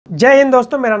जय हिंद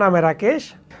दोस्तों, मेरा नाम है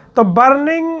राकेश। तो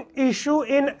burning issue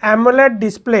in AMOLED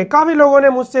display, काफ़ी लोगों ने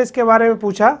मुझसे इसके बारे में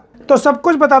पूछा, तो सब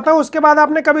कुछ बताता हूँ। उसके बाद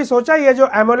आपने कभी सोचा ये जो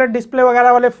एमोलेड डिस्प्ले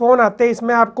वगैरह वाले फ़ोन आते हैं,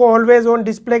 इसमें आपको ऑलवेज ऑन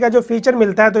डिस्प्ले का जो फीचर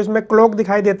मिलता है, तो इसमें क्लॉक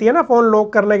दिखाई देती है ना फ़ोन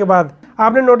लॉक करने के बाद।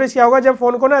 आपने नोटिस किया होगा जब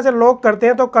फ़ोन को ना ऐसे लॉक करते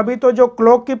हैं तो कभी तो जो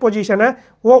क्लॉक की पोजीशन है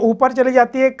वो ऊपर चली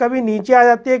जाती है, कभी नीचे आ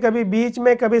जाती है, कभी बीच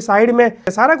में, कभी साइड में।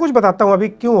 सारा कुछ बताता हूँ अभी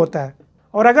क्यों होता है।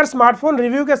 और अगर स्मार्टफोन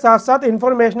रिव्यू के साथ साथ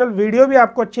इन्फॉर्मेशनल वीडियो भी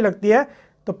आपको अच्छी लगती है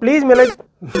तो प्लीज़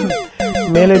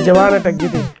मेरे जवान अटक गई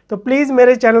थी, तो प्लीज़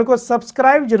मेरे चैनल को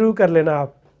सब्सक्राइब जरूर कर लेना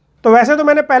आप। तो वैसे तो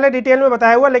मैंने पहले डिटेल में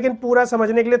बताया हुआ, लेकिन पूरा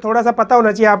समझने के लिए थोड़ा सा पता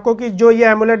होना चाहिए आपको कि जो ये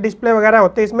एमोलेड डिस्प्ले वगैरह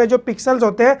होते हैं, इसमें जो पिक्सल्स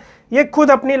होते हैं ये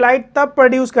खुद अपनी लाइट तब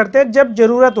प्रोड्यूस करते हैं जब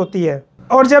ज़रूरत होती है,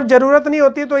 और जब ज़रूरत नहीं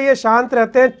होती तो ये शांत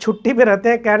रहते हैं, छुट्टी पे रहते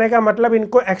हैं। कहने का मतलब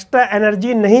इनको एक्स्ट्रा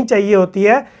एनर्जी नहीं चाहिए होती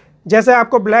है। जैसे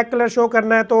आपको ब्लैक कलर शो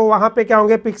करना है तो वहाँ पे क्या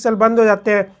होंगे, पिक्सल बंद हो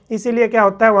जाते हैं, इसीलिए क्या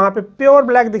होता है वहाँ पे प्योर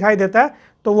ब्लैक दिखाई देता है,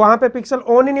 तो वहाँ पे पिक्सल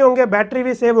ऑन ही नहीं होंगे, बैटरी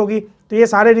भी सेव होगी। तो ये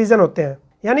सारे रीज़न होते हैं।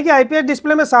 यानी कि आईपीएस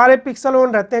डिस्प्ले में सारे पिक्सल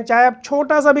ऑन रहते हैं, चाहे आप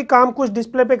छोटा सा भी काम कुछ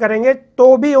डिस्प्ले पे करेंगे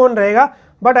तो भी ऑन रहेगा।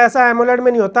 बट ऐसा एमोलेड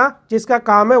में नहीं होता, जिसका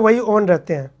काम है वही ऑन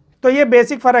रहते हैं। तो ये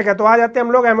बेसिक फ़र्क है। तो आ जाते हैं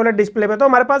हम लोग एमोलेड डिस्प्ले पे। तो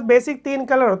हमारे पास बेसिक 3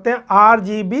 कलर होते हैं,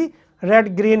 RGB, रेड,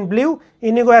 ग्रीन, ब्लू।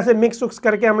 इन्हीं को ऐसे मिक्स उक्स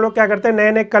करके हम लोग क्या करते हैं,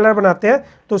 नए नए कलर बनाते हैं।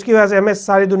 तो उसकी वजह से हमें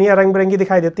सारी दुनिया रंग बिरंगी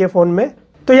दिखाई देती है फ़ोन में।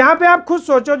 तो यहाँ पे आप खुद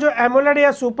सोचो, जो एमोलेड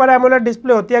या सुपर एमोलेड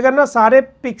डिस्प्ले होती है, अगर ना सारे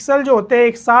पिक्सल जो होते हैं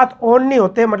एक साथ ऑन नहीं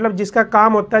होते, मतलब जिसका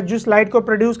काम होता है जिस लाइट को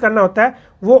प्रोड्यूस करना होता है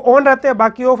वो ऑन रहते हैं,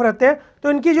 बाकी ऑफ रहते हैं,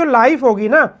 तो इनकी जो लाइफ होगी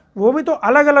ना वो भी तो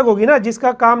अलग अलग होगी ना।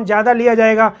 जिसका काम ज़्यादा लिया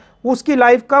जाएगा उसकी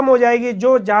लाइफ कम हो जाएगी,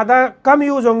 जो ज़्यादा कम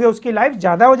यूज़ होंगे उसकी लाइफ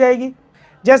ज़्यादा हो जाएगी।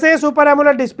 जैसे ये सुपर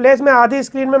एमोलेड डिस्प्ले में आधी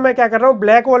स्क्रीन में मैं क्या कर रहा हूँ,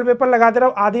 ब्लैक वॉलपेपर लगा दे रहा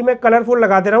हूँ, आधी में कलरफुल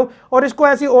लगा दे रहा हूँ, और इसको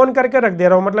ऐसे ऑन करके रख दे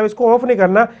रहा हूँ, मतलब इसको ऑफ नहीं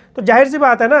करना। तो जाहिर सी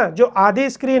बात है ना, जो आधी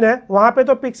स्क्रीन है वहाँ पे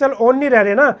तो पिक्सल ऑन नहीं रह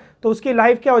रहे ना, तो उसकी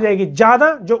लाइफ क्या हो जाएगी,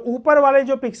 ज़्यादा। जो ऊपर वाले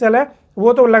जो पिक्सल है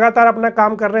वो तो लगातार अपना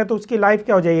काम कर रहे हैं, तो उसकी लाइफ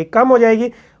क्या हो जाएगी, कम हो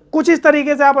जाएगी। कुछ इस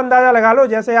तरीके से आप अंदाज़ा लगा लो,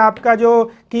 जैसे आपका जो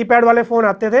कीपैड वाले फ़ोन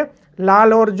आते थे,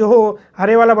 लाल और जो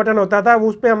हरे वाला बटन होता था,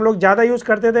 उस पर हम लोग ज़्यादा यूज़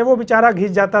करते थे, वो बेचारा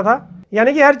घिस जाता था।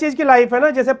 यानी कि हर चीज़ की लाइफ है ना।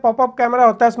 जैसे पॉपअप कैमरा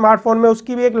होता है स्मार्टफोन में,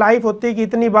 उसकी भी एक लाइफ होती है कि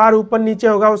इतनी बार ऊपर नीचे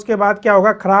होगा, उसके बाद क्या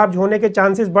होगा, ख़राब होने के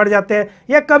चांसेस बढ़ जाते हैं,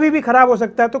 या कभी भी ख़राब हो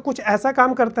सकता है। तो कुछ ऐसा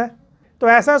काम करता है। तो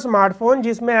ऐसा स्मार्टफोन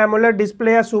जिसमें एमोलेड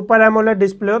डिस्प्ले या सुपर एमोलेड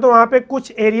डिस्प्ले हो, तो वहाँ पे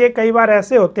कुछ एरिया कई बार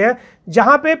ऐसे होते हैं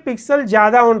जहाँ पे पिक्सल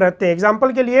ज़्यादा ऑन रहते हैं।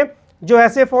 एग्जाम्पल के लिए जो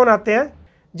ऐसे फ़ोन आते हैं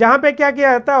जहाँ पे क्या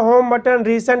किया जाता है, होम बटन,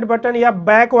 रीसेंट बटन या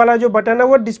बैक वाला जो बटन है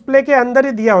वो डिस्प्ले के अंदर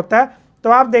ही दिया होता है। तो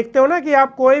आप देखते हो ना कि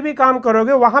आप कोई भी काम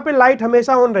करोगे वहाँ पे लाइट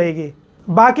हमेशा ऑन रहेगी।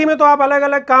 बाकी में तो आप अलग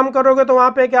अलग काम करोगे तो वहाँ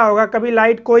पे क्या होगा, कभी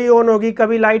लाइट कोई ऑन होगी,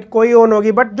 कभी लाइट कोई ऑन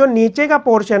होगी। बट जो नीचे का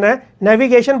पोर्शन है,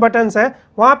 नेविगेशन बटन्स है,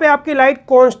 वहाँ पे आपकी लाइट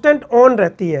कांस्टेंट ऑन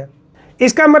रहती है।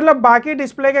 इसका मतलब बाकी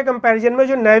डिस्प्ले के कंपैरिजन में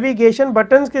जो नेविगेशन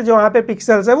बटन्स के जो वहाँ पे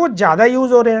पिक्सल्स है वो ज़्यादा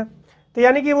यूज़ हो रहे हैं। तो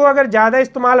यानी कि वो अगर ज़्यादा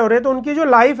इस्तेमाल हो रहे हैं तो उनकी जो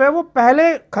लाइफ है वो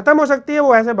पहले ख़त्म हो सकती है।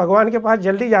 वो ऐसे भगवान के पास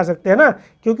जल्दी जा सकते हैं ना,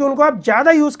 क्योंकि उनको आप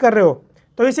ज़्यादा यूज़ कर रहे हो।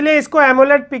 तो इसलिए इसको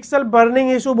एमोलेड पिक्सल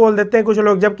बर्निंग इशू बोल देते हैं कुछ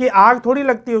लोग, जबकि आग थोड़ी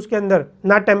लगती है उसके अंदर,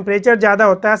 ना टेम्परेचर ज़्यादा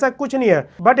होता है, ऐसा कुछ नहीं है।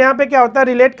 बट यहाँ पे क्या होता है,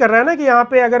 रिलेट कर रहा है ना कि यहाँ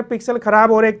पे अगर पिक्सल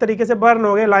खराब हो रहे, एक तरीके से बर्न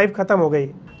हो गए, लाइफ खत्म हो गई।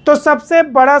 तो सबसे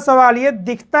बड़ा सवाल ये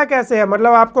दिखता कैसे है,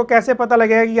 मतलब आपको कैसे पता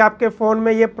लगेगा कि आपके फ़ोन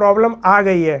में ये प्रॉब्लम आ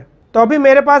गई है। तो अभी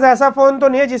मेरे पास ऐसा फ़ोन तो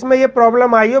नहीं है जिसमें ये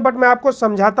प्रॉब्लम आई हो, बट मैं आपको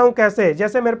समझाता हूँ कैसे।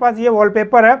 जैसे मेरे पास ये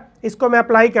वॉलपेपर है, इसको मैं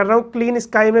अप्लाई कर रहा हूँ, क्लीन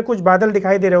स्काई में कुछ बादल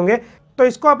दिखाई दे रहे होंगे। तो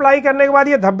इसको अप्लाई करने के बाद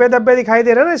ये धब्बे धब्बे दिखाई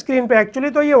दे रहे हैं ना स्क्रीन पे। एक्चुअली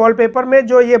तो ये वॉलपेपर में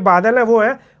जो ये बादल है वो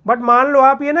है, बट मान लो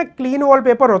आप ये ना क्लीन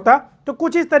वॉलपेपर होता तो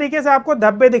कुछ इस तरीके से आपको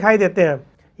धब्बे दिखाई देते हैं।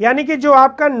 यानी कि जो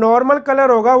आपका नॉर्मल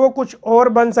कलर होगा वो कुछ और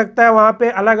बन सकता है, वहाँ पे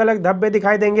अलग अलग धब्बे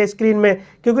दिखाई देंगे स्क्रीन में,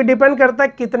 क्योंकि डिपेंड करता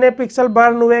है कितने पिक्सल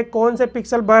बर्न हुए, कौन से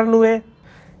पिक्सल बर्न हुए।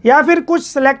 या फिर कुछ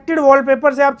सिलेक्टेड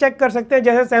वॉलपेपर से आप चेक कर सकते हैं।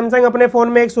 जैसे सैमसंग अपने फ़ोन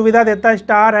में एक सुविधा देता है,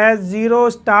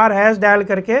 *#0 *# डायल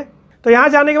करके। तो यहाँ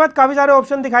जाने के बाद काफ़ी सारे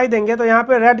ऑप्शन दिखाई देंगे। तो यहाँ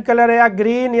पे रेड कलर है या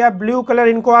ग्रीन या ब्लू कलर,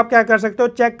 इनको आप क्या कर सकते हो,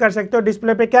 चेक कर सकते हो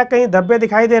डिस्प्ले पे क्या कहीं धब्बे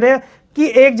दिखाई दे रहे हैं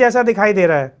कि एक जैसा दिखाई दे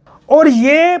रहा है। और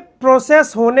ये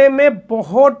प्रोसेस होने में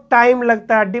बहुत टाइम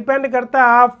लगता है, डिपेंड करता है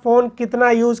आप फ़ोन कितना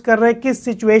यूज़ कर रहे हैं, किस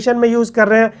सिचुएशन में यूज़ कर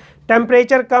रहे हैं,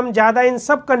 टेम्परेचर कम ज़्यादा, इन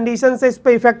सब कंडीशन से इस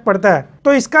पर इफेक्ट पड़ता है।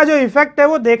 तो इसका जो इफेक्ट है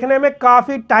वो देखने में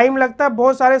काफ़ी टाइम लगता है।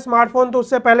 बहुत सारे स्मार्टफोन तो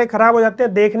उससे पहले ख़राब हो जाते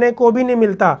हैं, देखने को भी नहीं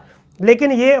मिलता।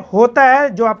 लेकिन ये होता है,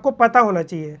 जो आपको पता होना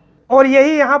चाहिए। और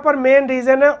यही यहाँ पर मेन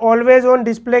रीज़न है, ऑलवेज ऑन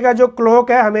डिस्प्ले का जो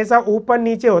क्लॉक है हमेशा ऊपर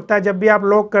नीचे होता है। जब भी आप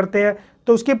लॉक करते हैं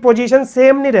तो उसकी पोजीशन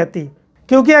सेम नहीं रहती,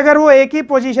 क्योंकि अगर वो एक ही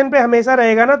पोजीशन पे हमेशा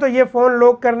रहेगा ना तो ये फ़ोन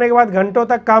लॉक करने के बाद घंटों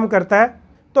तक काम करता है।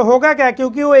 तो होगा क्या,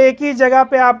 क्योंकि वो एक ही जगह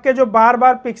पे आपके जो बार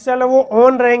बार पिक्सल है वो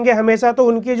ऑन रहेंगे हमेशा, तो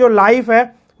उनकी जो लाइफ है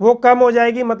वो कम हो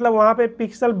जाएगी, मतलब वहाँ पे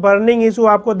पिक्सल बर्निंग इशू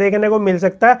आपको देखने को मिल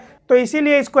सकता है। तो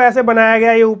इसीलिए इसको ऐसे बनाया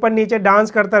गया, ये ऊपर नीचे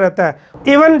डांस करता रहता है।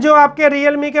 इवन जो आपके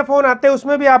रियलमी के फ़ोन आते हैं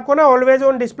उसमें भी आपको ना ऑलवेज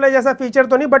ऑन डिस्प्ले जैसा फीचर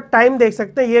तो नहीं, बट टाइम देख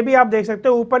सकते हैं, ये भी आप देख सकते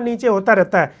हो ऊपर नीचे होता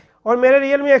रहता है। और मेरे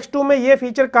रियलमी X2 में ये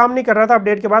फीचर काम नहीं कर रहा था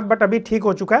अपडेट के बाद, बट अभी ठीक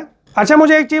हो चुका है। अच्छा,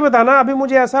 मुझे एक चीज़ बताना, अभी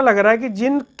मुझे ऐसा लग रहा है कि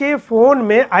जिनके फ़ोन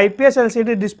में IPS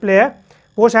LCD डिस्प्ले है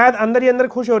वो शायद अंदर ही अंदर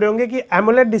खुश हो रहे होंगे कि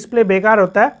एमोलेड डिस्प्ले बेकार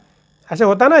होता है। ऐसे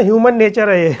होता है ना, ह्यूमन नेचर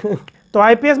है ये। तो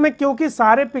आईपीएस में क्योंकि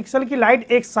सारे पिक्सल की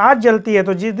लाइट एक साथ जलती है,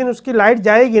 तो जिस दिन उसकी लाइट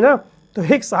जाएगी ना तो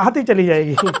एक साथ ही चली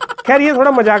जाएगी। खैर ये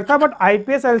थोड़ा मजाक था, बट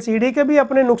आईपीएस एलसीडी के भी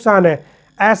अपने नुकसान है।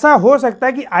 ऐसा हो सकता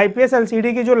है कि आईपीएस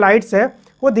एलसीडी की जो लाइट्स है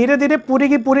वो धीरे धीरे पूरी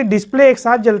की पूरी डिस्प्ले एक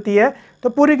साथ जलती है, तो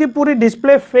पूरी की पूरी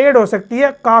डिस्प्ले फेड हो सकती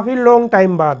है काफ़ी लॉन्ग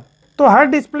टाइम बाद। तो हर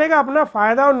डिस्प्ले का अपना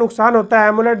फ़ायदा और नुकसान होता है।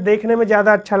 एमोलेड देखने में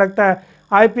ज़्यादा अच्छा लगता है,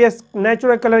 आईपीएस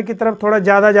नेचुरल कलर की तरफ थोड़ा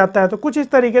ज़्यादा जाता है, तो कुछ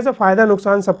इस तरीके से फ़ायदा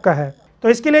नुकसान सबका है। तो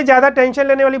इसके लिए ज़्यादा टेंशन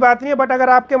लेने वाली बात नहीं है, बट अगर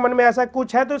आपके मन में ऐसा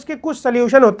कुछ है तो इसके कुछ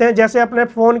सोल्यूशन होते हैं। जैसे अपने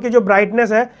फ़ोन की जो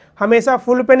ब्राइटनेस है हमेशा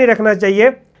फुल पे नहीं रखना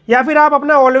चाहिए, या फिर आप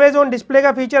अपना ऑलवेज ऑन डिस्प्ले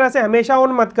का फीचर ऐसे हमेशा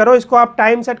ऑन मत करो, इसको आप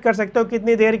टाइम सेट कर सकते हो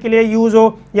कितनी देर के लिए यूज़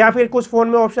हो, या फिर कुछ फ़ोन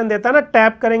में ऑप्शन देता है ना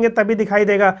टैप करेंगे तभी दिखाई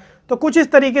देगा, तो कुछ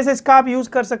इस तरीके से इसका आप यूज़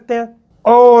कर सकते हैं।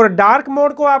 और डार्क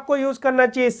मोड को आपको यूज़ करना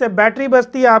चाहिए, इससे बैटरी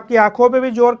बचती है, आपकी आंखों पे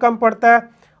भी जोर कम पड़ता है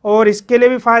और इसके लिए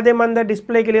भी फ़ायदेमंद है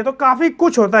डिस्प्ले के लिए। तो काफ़ी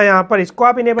कुछ होता है यहाँ पर, इसको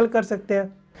आप इनेबल कर सकते हैं।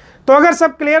 तो अगर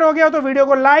सब क्लियर हो गया हो तो वीडियो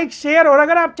को लाइक शेयर, और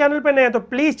अगर आप चैनल पर नए हैं तो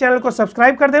प्लीज़ चैनल को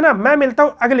सब्सक्राइब कर देना। मैं मिलता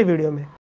हूँ अगली वीडियो में।